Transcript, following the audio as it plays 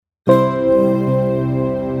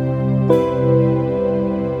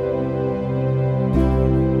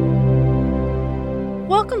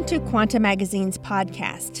Welcome to Quanta Magazine's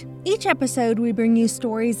podcast. Each episode, we bring you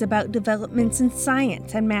stories about developments in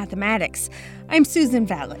science and mathematics. I'm Susan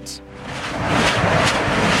Vallet.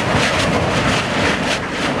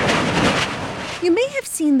 You may have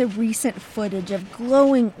seen the recent footage of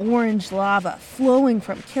glowing orange lava flowing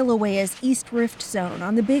from Kilauea's East Rift Zone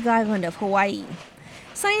on the Big Island of Hawaii.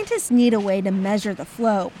 Scientists need a way to measure the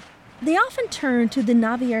flow. They often turn to the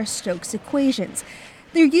Navier-Stokes equations.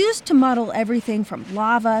 They're used to model everything from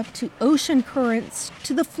lava to ocean currents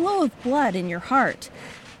to the flow of blood in your heart.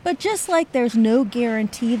 But just like there's no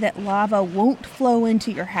guarantee that lava won't flow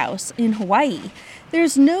into your house in Hawaii,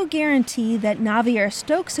 there's no guarantee that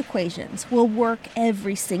Navier-Stokes equations will work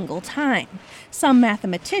every single time. Some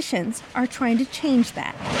mathematicians are trying to change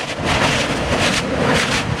that.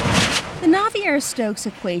 The Navier-Stokes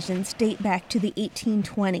equations date back to the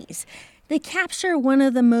 1820s. They capture one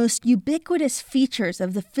of the most ubiquitous features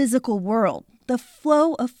of the physical world, the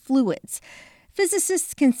flow of fluids.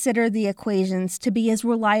 Physicists consider the equations to be as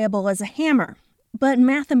reliable as a hammer, but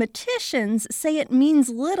mathematicians say it means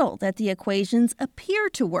little that the equations appear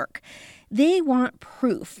to work. They want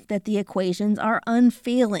proof that the equations are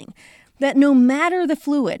unfailing, that no matter the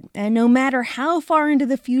fluid and no matter how far into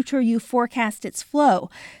the future you forecast its flow,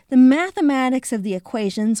 the mathematics of the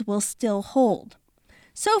equations will still hold.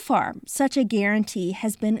 So far, such a guarantee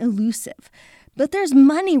has been elusive, but there's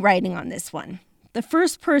money riding on this one. The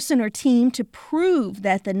first person or team to prove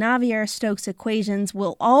that the Navier-Stokes equations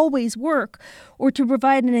will always work, or to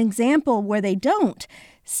provide an example where they don't,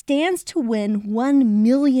 stands to win $1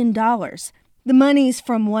 million. The money's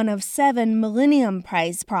from one of 7 Millennium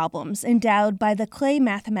Prize problems endowed by the Clay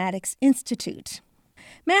Mathematics Institute.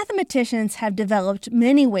 Mathematicians have developed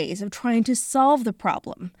many ways of trying to solve the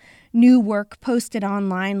problem. New work posted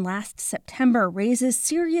online last September raises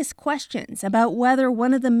serious questions about whether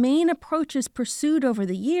one of the main approaches pursued over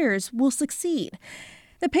the years will succeed.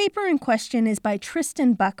 The paper in question is by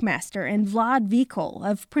Tristan Buckmaster and Vlad Vikol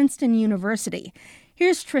of Princeton University.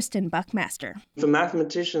 Here's Tristan Buckmaster. For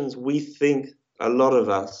mathematicians, a lot of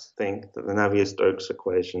us think that the Navier-Stokes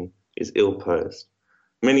equation is ill-posed.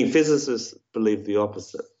 Many physicists believe the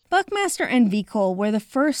opposite. Buckmaster and Vikol were the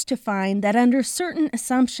first to find that under certain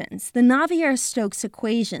assumptions, the Navier-Stokes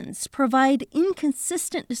equations provide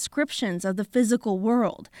inconsistent descriptions of the physical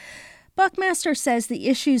world. Buckmaster says the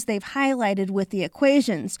issues they've highlighted with the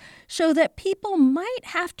equations show that people might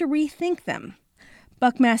have to rethink them.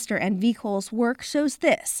 Buckmaster and Vikol's work shows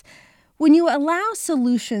this. When you allow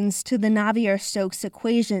solutions to the Navier-Stokes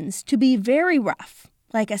equations to be very rough,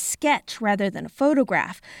 like a sketch rather than a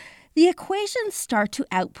photograph, the equations start to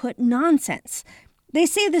output nonsense. They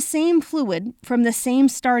say the same fluid from the same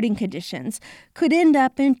starting conditions could end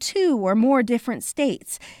up in 2 or more different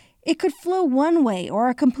states. It could flow one way or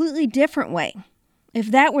a completely different way.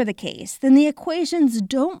 If that were the case, then the equations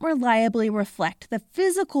don't reliably reflect the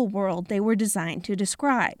physical world they were designed to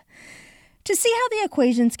describe. To see how the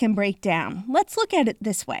equations can break down, let's look at it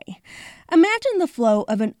this way. Imagine the flow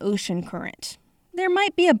of an ocean current. There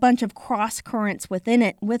might be a bunch of cross currents within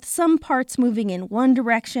it, with some parts moving in one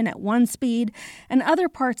direction at one speed and other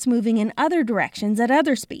parts moving in other directions at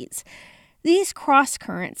other speeds. These cross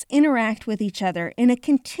currents interact with each other in a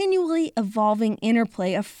continually evolving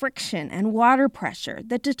interplay of friction and water pressure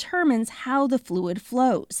that determines how the fluid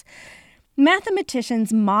flows.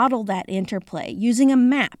 Mathematicians model that interplay using a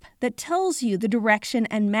map that tells you the direction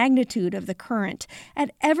and magnitude of the current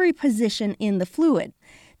at every position in the fluid.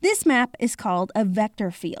 This map is called a vector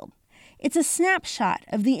field. It's a snapshot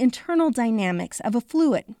of the internal dynamics of a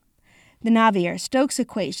fluid. The Navier-Stokes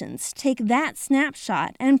equations take that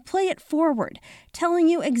snapshot and play it forward, telling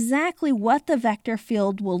you exactly what the vector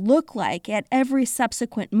field will look like at every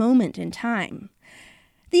subsequent moment in time.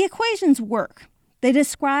 The equations work. They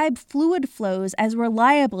describe fluid flows as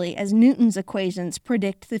reliably as Newton's equations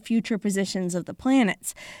predict the future positions of the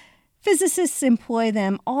planets. Physicists employ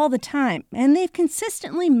them all the time, and they've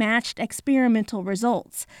consistently matched experimental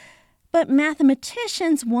results. But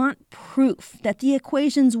mathematicians want proof that the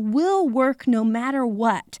equations will work no matter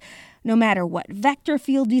what vector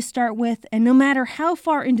field you start with, and no matter how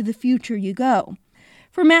far into the future you go.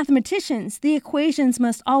 For mathematicians, the equations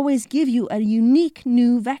must always give you a unique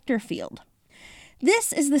new vector field.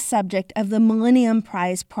 This is the subject of the Millennium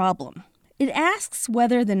Prize problem. It asks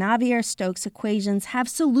whether the Navier-Stokes equations have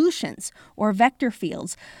solutions, or vector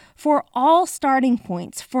fields, for all starting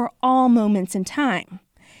points for all moments in time.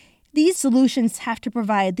 These solutions have to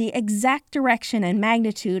provide the exact direction and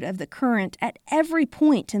magnitude of the current at every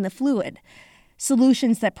point in the fluid.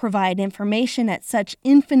 Solutions that provide information at such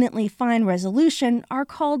infinitely fine resolution are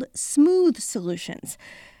called smooth solutions.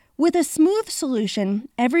 With a smooth solution,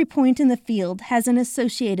 every point in the field has an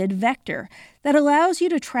associated vector that allows you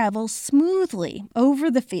to travel smoothly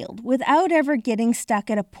over the field without ever getting stuck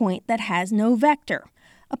at a point that has no vector,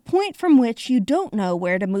 a point from which you don't know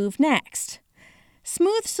where to move next.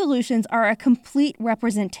 Smooth solutions are a complete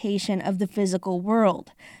representation of the physical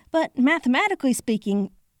world, but mathematically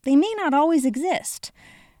speaking, they may not always exist.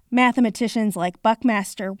 Mathematicians like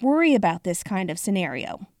Buckmaster worry about this kind of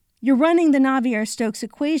scenario. You're running the Navier-Stokes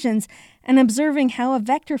equations and observing how a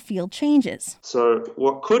vector field changes. So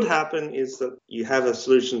what could happen is that you have a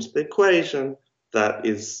solution to the equation that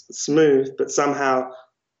is smooth, but somehow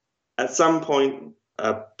at some point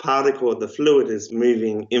a particle of the fluid is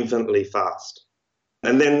moving infinitely fast.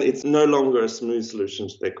 And then it's no longer a smooth solution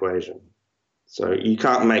to the equation. So you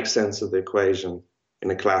can't make sense of the equation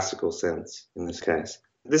in a classical sense in this case.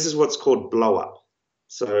 This is what's called blow-up.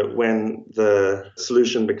 So when the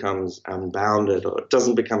solution becomes unbounded or it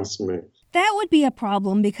doesn't become smooth. That would be a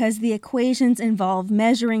problem because the equations involve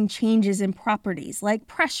measuring changes in properties like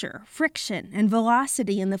pressure, friction, and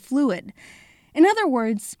velocity in the fluid. In other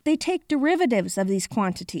words, they take derivatives of these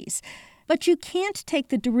quantities. But you can't take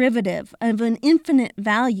the derivative of an infinite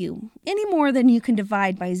value any more than you can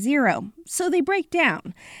divide by zero, so they break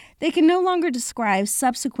down. They can no longer describe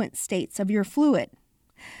subsequent states of your fluid.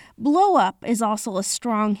 Blow-up is also a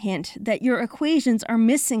strong hint that your equations are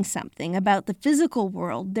missing something about the physical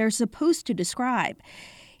world they're supposed to describe.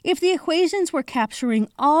 If the equations were capturing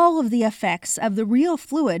all of the effects of the real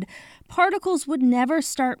fluid, particles would never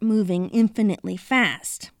start moving infinitely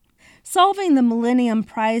fast. Solving the Millennium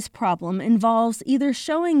Prize problem involves either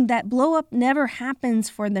showing that blow-up never happens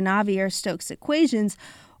for the Navier-Stokes equations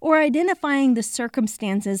or identifying the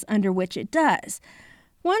circumstances under which it does.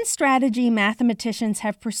 One strategy mathematicians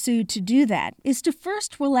have pursued to do that is to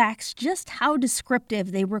first relax just how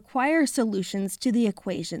descriptive they require solutions to the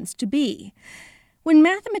equations to be. When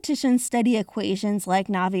mathematicians study equations like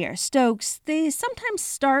Navier-Stokes, they sometimes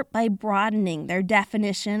start by broadening their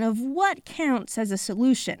definition of what counts as a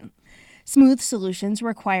solution. Smooth solutions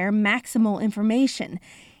require maximal information.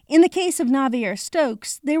 In the case of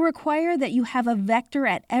Navier-Stokes, they require that you have a vector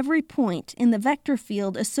at every point in the vector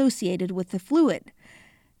field associated with the fluid.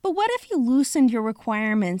 But what if you loosened your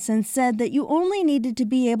requirements and said that you only needed to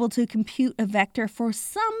be able to compute a vector for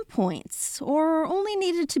some points, or only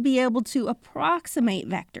needed to be able to approximate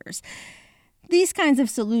vectors? These kinds of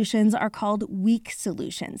solutions are called weak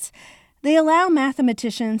solutions. They allow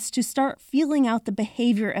mathematicians to start feeling out the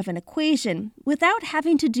behavior of an equation without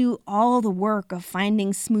having to do all the work of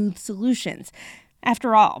finding smooth solutions.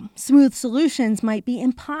 After all, smooth solutions might be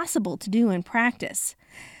impossible to do in practice.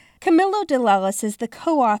 Camilo de Lellis is the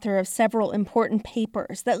co-author of several important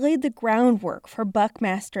papers that laid the groundwork for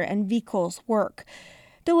Buckmaster and Vicol's work.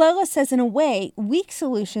 De Lellis says, in a way, weak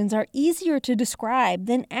solutions are easier to describe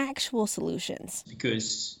than actual solutions.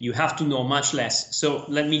 Because you have to know much less. So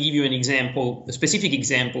let me give you an example, a specific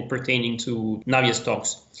example pertaining to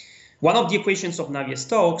Navier-Stokes. One of the equations of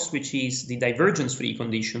Navier-Stokes, which is the divergence-free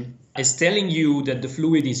condition, is telling you that the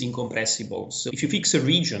fluid is incompressible. So if you fix a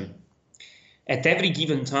region, at every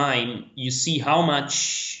given time, you see how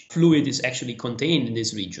much fluid is actually contained in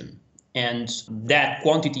this region. And that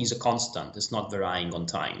quantity is a constant. It's not varying on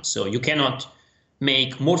time. So you cannot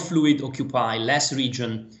make more fluid occupy less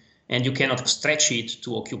region, and you cannot stretch it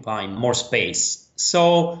to occupy more space.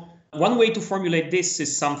 So one way to formulate this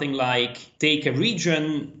is something like take a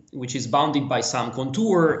region which is bounded by some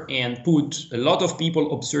contour and put a lot of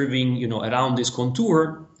people observing, around this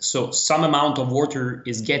contour. So some amount of water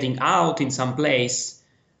is getting out in some place,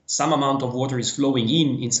 some amount of water is flowing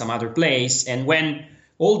in some other place. And when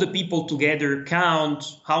all the people together count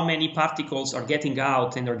how many particles are getting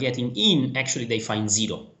out and are getting in, actually they find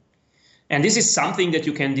zero. And this is something that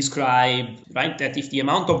you can describe, right? That if the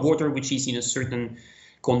amount of water which is in a certain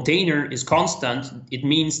container is constant, it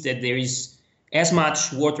means that there is as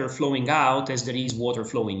much water flowing out as there is water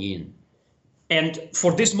flowing in. And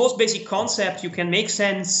for this most basic concept, you can make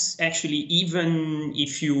sense actually even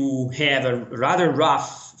if you have a rather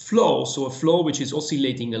rough flow, so a flow which is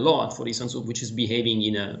oscillating a lot, for instance, which is behaving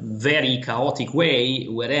in a very chaotic way,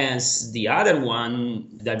 whereas the other one,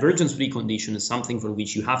 divergence-free condition, is something for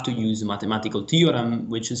which you have to use a mathematical theorem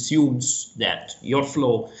which assumes that your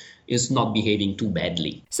flow is not behaving too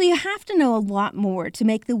badly. So you have to know a lot more to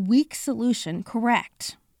make the weak solution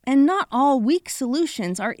correct. And not all weak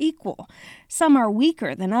solutions are equal. Some are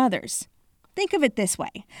weaker than others. Think of it this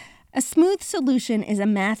way. A smooth solution is a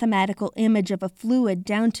mathematical image of a fluid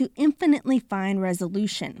down to infinitely fine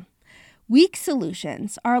resolution. Weak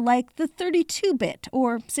solutions are like the 32-bit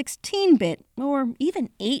or 16-bit or even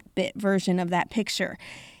 8-bit version of that picture.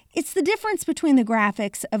 It's the difference between the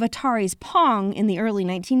graphics of Atari's Pong in the early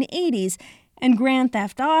 1980s and Grand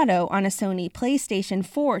Theft Auto on a Sony PlayStation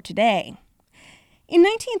 4 today. In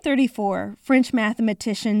 1934, French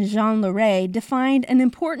mathematician Jean Leray defined an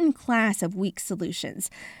important class of weak solutions.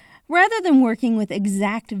 Rather than working with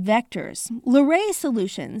exact vectors, Leray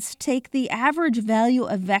solutions take the average value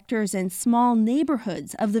of vectors in small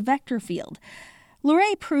neighborhoods of the vector field.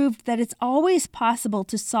 Leray proved that it's always possible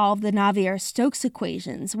to solve the Navier-Stokes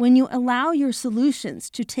equations when you allow your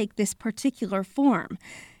solutions to take this particular form.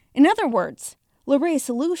 In other words, Leray's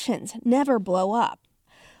solutions never blow up.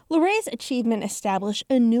 Leray's achievement established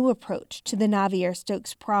a new approach to the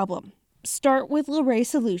Navier-Stokes problem. Start with Leray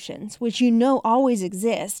solutions, which you know always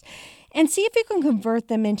exist, and see if you can convert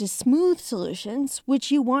them into smooth solutions,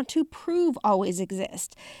 which you want to prove always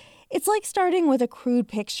exist. It's like starting with a crude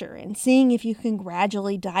picture and seeing if you can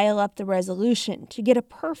gradually dial up the resolution to get a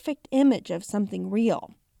perfect image of something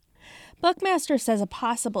real. Buckmaster says a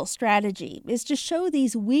possible strategy is to show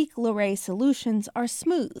these weak Leray solutions are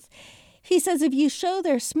smooth. He says if you show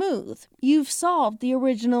they're smooth, you've solved the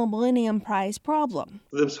original Millennium Prize problem.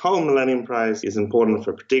 This whole Millennium Prize is important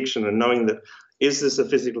for prediction and knowing that, is this a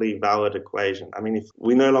physically valid equation? I mean, if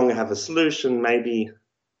we no longer have a solution, maybe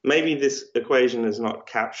this equation is not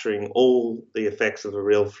capturing all the effects of a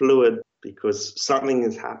real fluid because something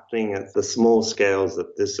is happening at the small scales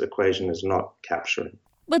that this equation is not capturing.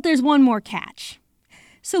 But there's one more catch.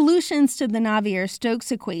 Solutions to the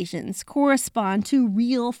Navier-Stokes equations correspond to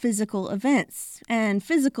real physical events, and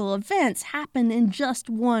physical events happen in just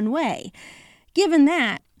one way. Given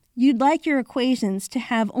that, you'd like your equations to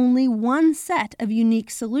have only one set of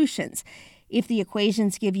unique solutions. If the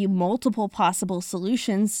equations give you multiple possible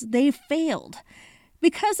solutions, they've failed.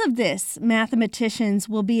 Because of this, mathematicians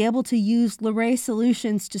will be able to use Leray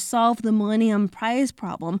solutions to solve the Millennium Prize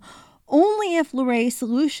problem only if Leray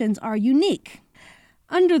solutions are unique.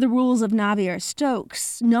 Under the rules of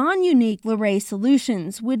Navier-Stokes, non-unique Leray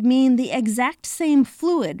solutions would mean the exact same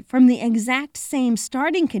fluid from the exact same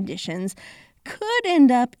starting conditions could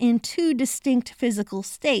end up in two distinct physical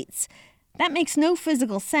states. That makes no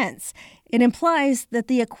physical sense. It implies that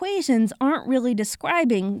the equations aren't really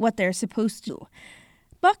describing what they're supposed to.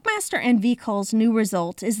 Buckmaster and Vicol's new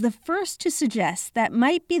result is the first to suggest that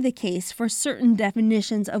might be the case for certain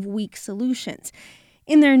definitions of weak solutions.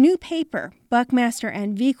 In their new paper, Buckmaster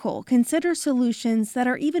and Vicol consider solutions that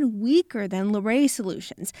are even weaker than Leray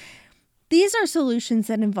solutions. These are solutions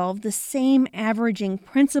that involve the same averaging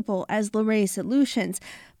principle as Leray solutions,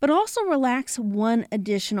 but also relax one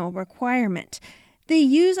additional requirement. They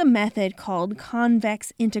use a method called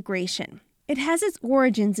convex integration. It has its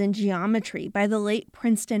origins in geometry by the late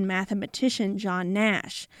Princeton mathematician John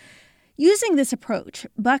Nash. Using this approach,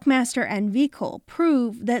 Buckmaster and Vicol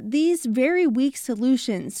prove that these very weak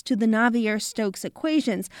solutions to the Navier-Stokes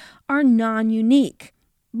equations are non-unique.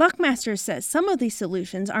 Buckmaster says some of these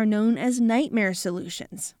solutions are known as nightmare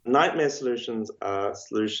solutions. Nightmare solutions are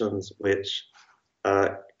solutions which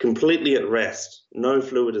are completely at rest. No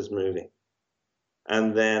fluid is moving.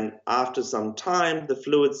 And then after some time, the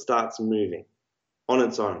fluid starts moving on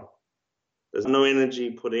its own. There's no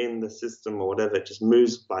energy put in the system or whatever. It just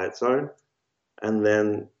moves by its own, and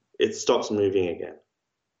then it stops moving again.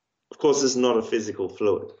 Of course, this is not a physical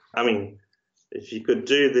fluid. I mean, if you could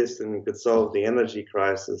do this, then you could solve the energy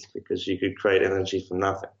crisis because you could create energy from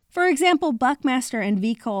nothing. For example, Buckmaster and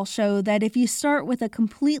Vicol show that if you start with a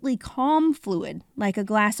completely calm fluid, like a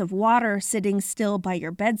glass of water sitting still by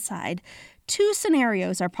your bedside, two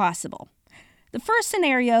scenarios are possible. The first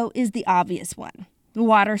scenario is the obvious one. The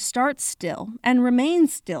water starts still and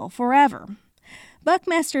remains still forever.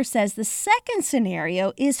 Buckmaster says the second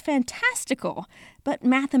scenario is fantastical, but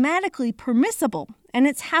mathematically permissible, and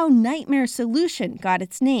it's how nightmare solution got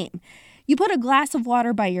its name. You put a glass of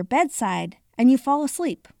water by your bedside, and you fall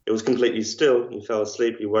asleep. It was completely still. You fell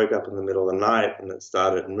asleep, you woke up in the middle of the night, and it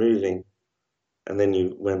started moving. And then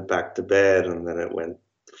you went back to bed, and then it went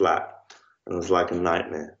flat. And it was like a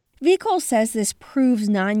nightmare. Vicol says this proves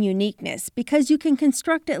non-uniqueness because you can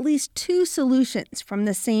construct at least two solutions from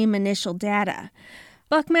the same initial data.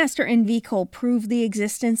 Buckmaster and Vicol prove the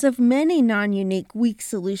existence of many non-unique weak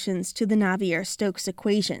solutions to the Navier-Stokes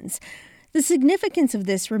equations. The significance of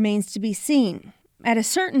this remains to be seen. At a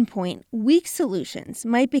certain point, weak solutions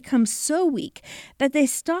might become so weak that they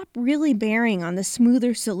stop really bearing on the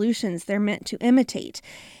smoother solutions they're meant to imitate.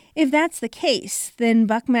 If that's the case, then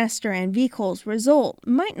Buckmaster and Vicol's result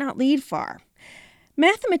might not lead far.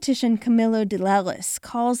 Mathematician Camillo de Lellis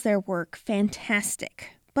calls their work fantastic.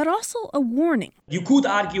 but also a warning. You could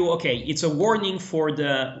argue, okay, it's a warning for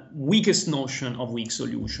the weakest notion of weak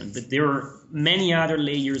solution, but there are many other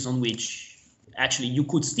layers on which actually you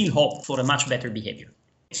could still hope for a much better behavior.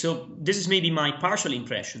 So this is maybe my partial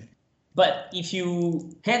impression. But if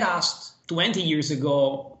you had asked 20 years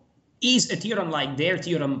ago, is a theorem like their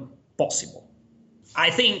theorem possible? I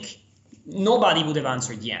think nobody would have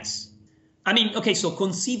answered yes. I mean, okay, so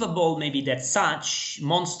conceivable maybe that such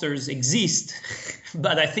monsters exist,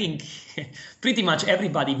 but I think pretty much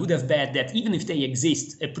everybody would have bet that even if they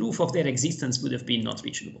exist, a proof of their existence would have been not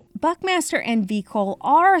reachable. Buckmaster and Vikol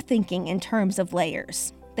are thinking in terms of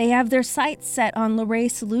layers. They have their sights set on Leray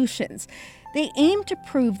solutions. They aim to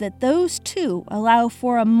prove that those two allow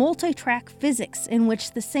for a multi-track physics in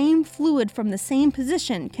which the same fluid from the same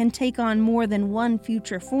position can take on more than one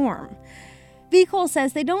future form. Vikol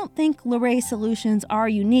says they don't think Leray solutions are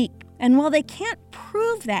unique, and while they can't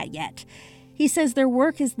prove that yet, he says their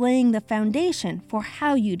work is laying the foundation for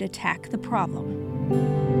how you'd attack the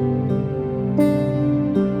problem.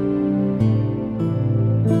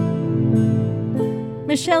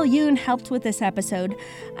 Michelle Yoon helped with this episode.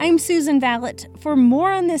 I'm Susan Vallet. For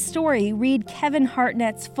more on this story, read Kevin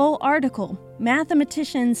Hartnett's full article,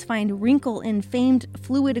 Mathematicians Find Wrinkle in Famed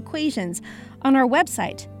Fluid Equations, on our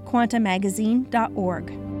website,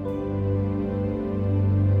 quantamagazine.org.